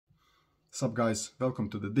Sup guys, welcome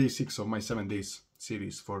to the day 6 of my 7 days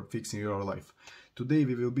series for fixing your life. Today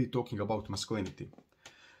we will be talking about masculinity.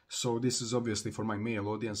 So this is obviously for my male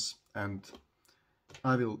audience, and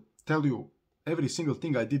I will tell you every single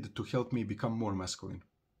thing I did to help me become more masculine,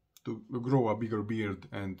 to grow a bigger beard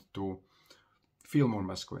and to feel more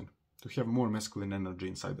masculine, to have more masculine energy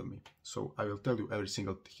inside of me. So I will tell you every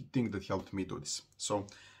single thing that helped me do this. So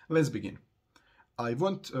let's begin. I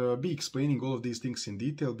won't be explaining all of these things in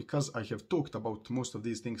detail because I have talked about most of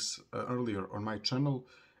these things earlier on my channel,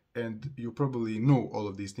 and you probably know all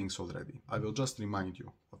of these things already. I will just remind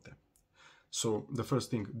you of them. So the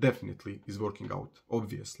first thing definitely is working out,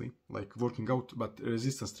 obviously, like working out, but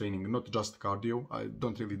resistance training, not just cardio. I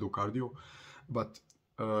don't really do cardio, but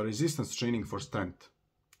resistance training for strength,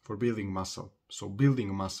 for building muscle. So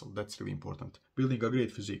building muscle, that's really important. Building a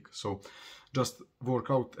great physique. So just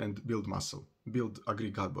work out and build muscle, build a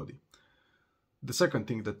great gut body. The second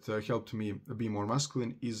thing that helped me be more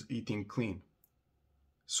masculine is eating clean.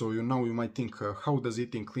 So you might think, how does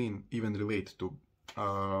eating clean even relate to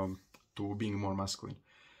being more masculine?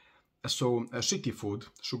 So shitty food,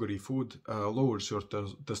 sugary food, lowers your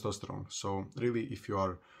testosterone. So really, if you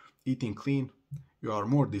are eating clean, you are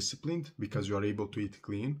more disciplined because you are able to eat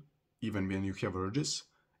clean even when you have urges,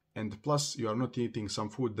 and plus you are not eating some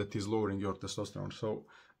food that is lowering your testosterone. So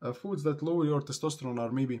foods that lower your testosterone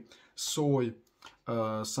are maybe soy,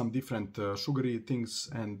 some different sugary things,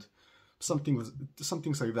 and some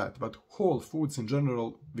things like that. But whole foods in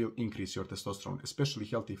general will increase your testosterone, especially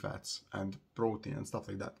healthy fats and protein and stuff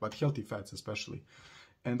like that, but healthy fats especially.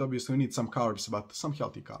 And obviously you need some carbs, but some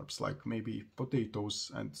healthy carbs like maybe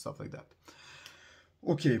potatoes and stuff like that.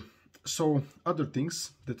 Okay, so other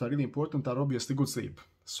things that are really important are obviously good sleep.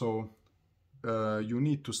 So you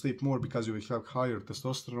need to sleep more because you will have higher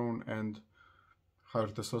testosterone, and higher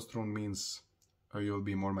testosterone means you will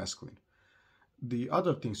be more masculine. The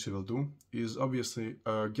other things you will do is obviously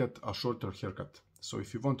get a shorter haircut. So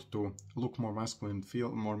if you want to look more masculine,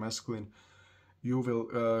 feel more masculine, you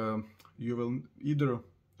will either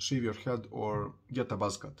shave your head or get a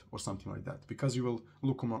buzz cut or something like that, because you will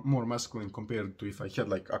look more masculine compared to if I had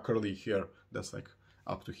like a curly hair that's like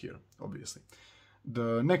up to here, obviously.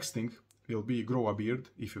 The next thing will be grow a beard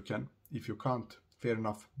if you can. If you can't, fair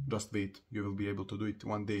enough, just wait. You will be able to do it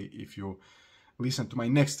one day if you listen to my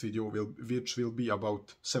next video, which will be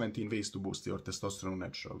about 17 ways to boost your testosterone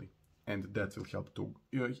naturally. And that will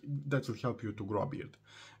help you to grow a beard,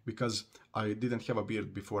 because I didn't have a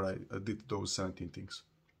beard before I did those 17 things.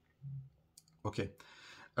 Okay,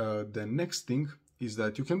 the next thing is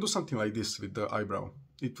that you can do something like this with the eyebrow.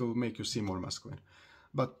 It will make you seem more masculine,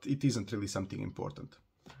 but it isn't really something important.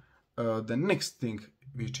 The next thing,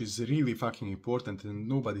 which is really fucking important and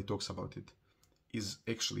nobody talks about it, is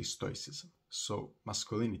actually stoicism. So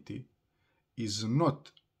masculinity is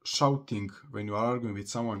not shouting when you are arguing with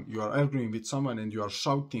someone. You are arguing with someone and you are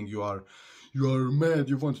shouting, you are mad,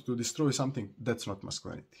 you want to destroy something. That's not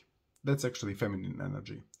masculinity. That's actually feminine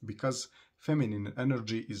energy, because feminine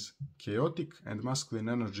energy is chaotic and masculine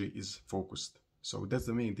energy is focused. So that's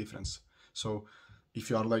the main difference. So if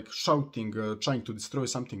you are like shouting, trying to destroy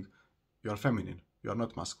something, you are feminine, you are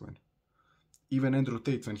not masculine. Even Andrew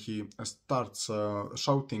Tate, when he starts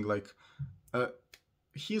shouting, like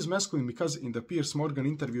he is masculine, because in the Piers Morgan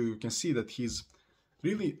interview you can see that he's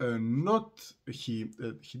really he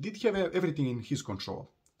did have everything in his control.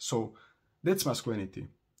 So that's masculinity.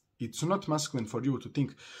 It's not masculine for you to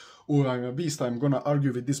think, oh, I'm a beast, I'm gonna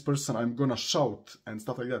argue with this person, I'm gonna shout and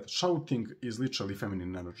stuff like that. Shouting is literally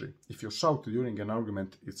feminine energy. If you shout during an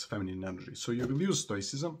argument, it's feminine energy. So you will use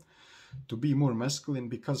stoicism to be more masculine,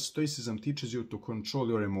 because stoicism teaches you to control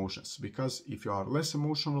your emotions. Because if you are less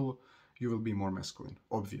emotional, you will be more masculine,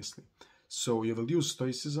 obviously. So you will use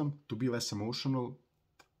stoicism to be less emotional,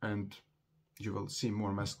 and you will seem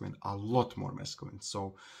more masculine, a lot more masculine.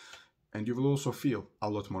 So, and you will also feel a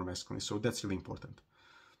lot more masculine. So that's really important.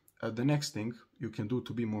 The next thing you can do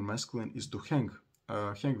to be more masculine is to hang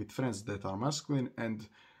with friends that are masculine and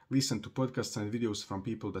listen to podcasts and videos from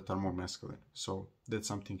people that are more masculine. So that's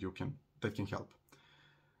something that can help.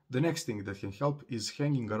 The next thing that can help is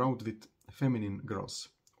hanging around with feminine girls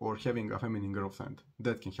or having a feminine girlfriend.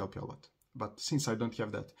 That can help you a lot. But since I don't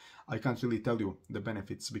have that, I can't really tell you the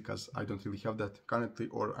benefits, because I don't really have that currently,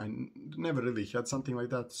 or I never really had something like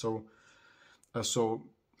that. So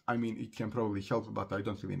I mean, it can probably help, but I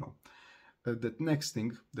don't really know. The next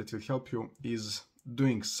thing that will help you is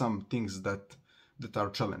doing some things that are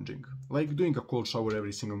challenging, like doing a cold shower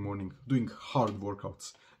every single morning, doing hard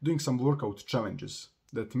workouts, doing some workout challenges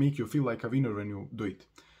that make you feel like a winner when you do it.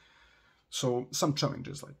 So some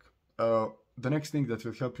challenges like the next thing that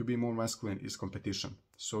will help you be more masculine is competition.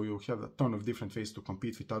 So you have a ton of different ways to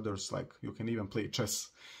compete with others, like you can even play chess,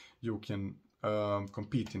 you can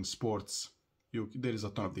compete in sports, there is a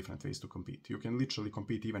ton of different ways to compete. You can literally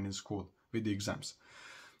compete even in school with the exams.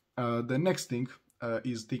 The next thing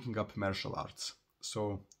is taking up martial arts.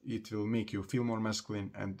 So it will make you feel more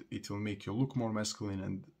masculine and it will make you look more masculine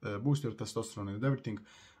and boost your testosterone and everything.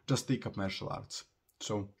 Just take up martial arts.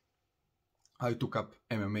 So I took up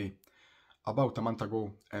MMA about a month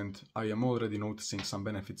ago and I am already noticing some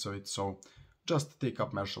benefits of it. So just take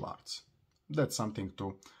up martial arts. That's something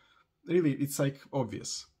to really, it's like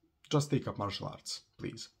obvious. Just take up martial arts,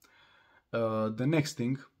 please. The next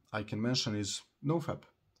thing I can mention is nofap.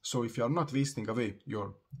 So if you are not wasting away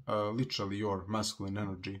your literally your masculine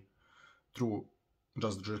energy through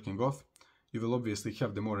just jerking off, you will obviously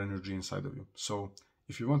have the more energy inside of you. So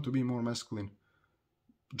if you want to be more masculine,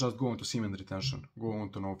 just go on to semen retention, go on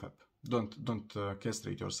to nofap. Don't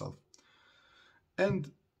castrate yourself. And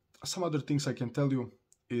some other things I can tell you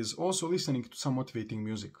is also listening to some motivating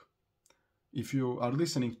music. If you are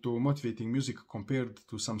listening to motivating music compared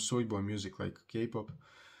to some soy boy music like K-pop,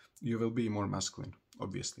 you will be more masculine,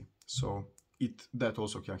 obviously. So that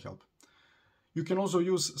also can help. You can also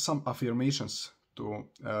use some affirmations to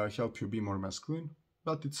help you be more masculine,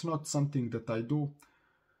 but it's not something that I do.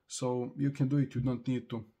 So you can do it, you don't need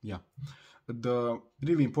to. Yeah. The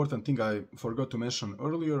really important thing I forgot to mention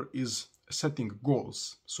earlier is setting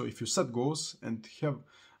goals. So if you set goals and have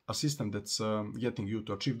a system that's getting you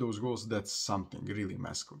to achieve those goals, that's something really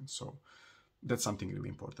masculine. So that's something really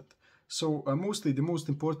important. So mostly the most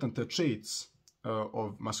important traits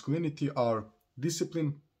of masculinity are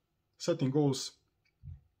discipline, setting goals,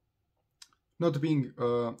 not being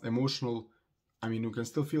emotional. I mean, you can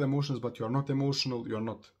still feel emotions, but you are not emotional. You are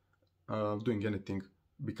not doing anything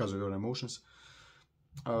because of your emotions,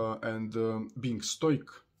 and being stoic.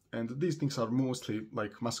 And these things are mostly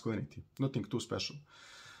like masculinity, nothing too special,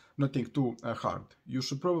 nothing too hard. You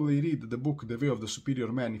should probably read the book The Way of the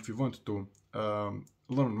Superior Man if you want to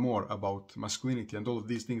learn more about masculinity and all of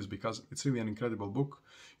these things, because it's really an incredible book.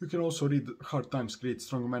 You can also read Hard Times Create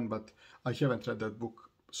Strong Men, but I haven't read that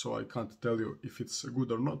book, so I can't tell you if it's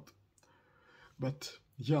good or not. But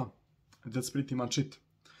yeah, that's pretty much it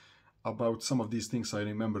about some of these things I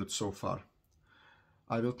remembered so far.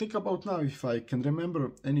 I will think about now if I can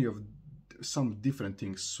remember any of some different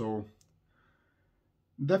things. So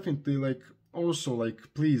definitely, like, also, like,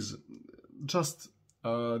 please just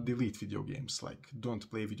delete video games. Like, don't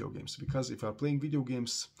play video games, because if you are playing video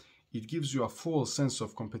games, it gives you a false sense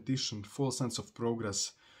of competition, false sense of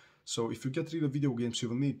progress. So if you get rid of video games, you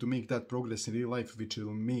will need to make that progress in real life, which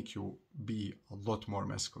will make you be a lot more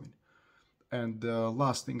masculine. And the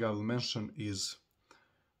last thing I will mention is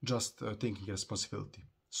just taking responsibility.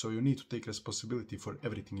 So you need to take responsibility for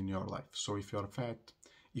everything in your life. So if you are fat,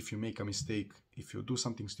 if you make a mistake, if you do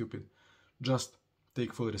something stupid, just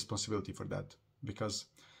take full responsibility for that. Because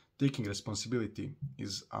taking responsibility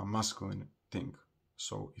is a masculine thing.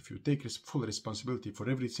 So if you take full responsibility for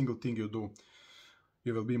every single thing you do,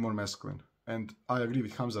 you will be more masculine. And I agree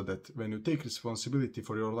with Hamza that when you take responsibility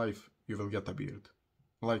for your life, you will get a beard.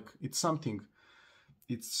 Like, it's something,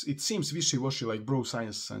 it seems wishy-washy, like bro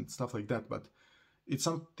science and stuff like that, but it's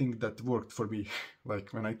something that worked for me.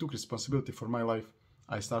 Like, when I took responsibility for my life,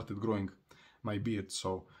 I started growing my beard.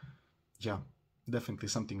 So yeah, definitely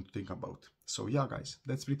something to think about. So yeah, guys,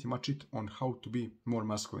 that's pretty much it on how to be more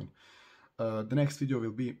masculine. The next video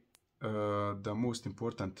will be the most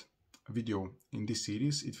important video in this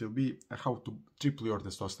series. It will be how to triple your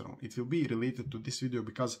testosterone. It will be related to this video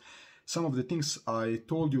because some of the things I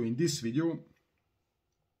told you in this video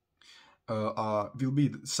will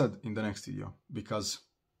be said in the next video, because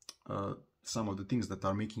some of the things that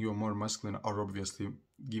are making you more masculine are obviously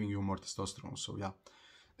giving you more testosterone. So yeah,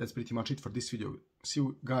 that's pretty much it for this video. See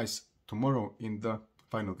you guys tomorrow in the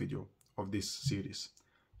final video of this series.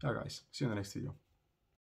 Yeah, guys, see you in the next video.